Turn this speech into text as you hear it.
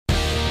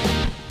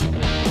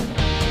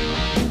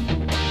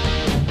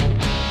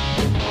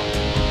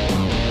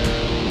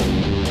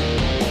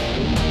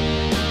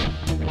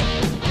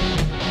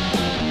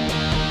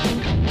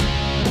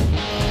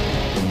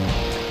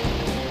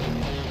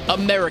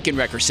American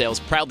Wrecker Sales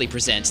proudly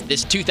presents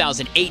this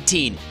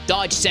 2018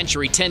 Dodge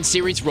Century 10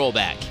 Series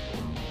rollback.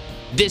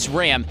 This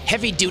Ram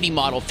heavy-duty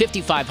model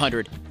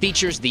 5500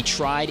 features the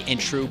tried and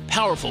true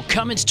powerful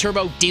Cummins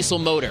turbo diesel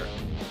motor.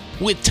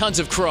 With tons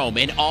of chrome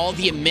and all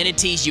the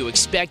amenities you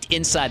expect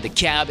inside the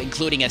cab,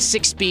 including a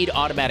 6-speed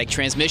automatic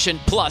transmission,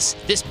 plus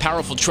this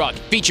powerful truck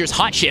features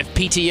hot shift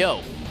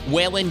PTO,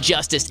 Whelen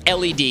Justice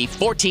LED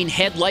 14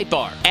 head light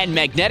bar, and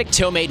magnetic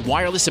tow-made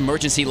wireless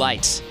emergency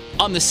lights.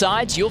 On the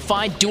sides, you'll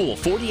find dual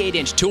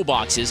 48-inch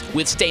toolboxes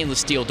with stainless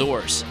steel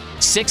doors,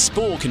 6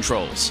 spool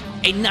controls,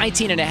 a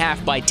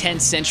 19.5 by 10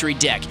 Century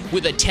deck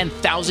with a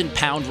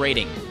 10,000-pound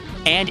rating,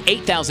 and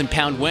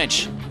 8,000-pound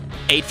winch,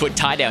 8-foot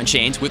tie-down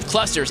chains with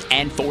clusters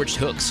and forged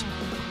hooks.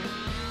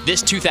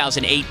 This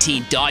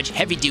 2018 Dodge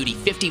heavy-duty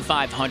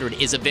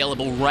 5500 is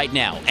available right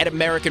now at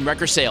American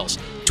Wrecker Sales,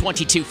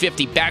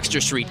 2250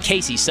 Baxter Street,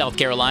 Cayce, South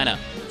Carolina.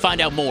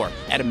 Find out more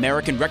at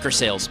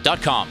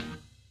AmericanWreckerSales.com.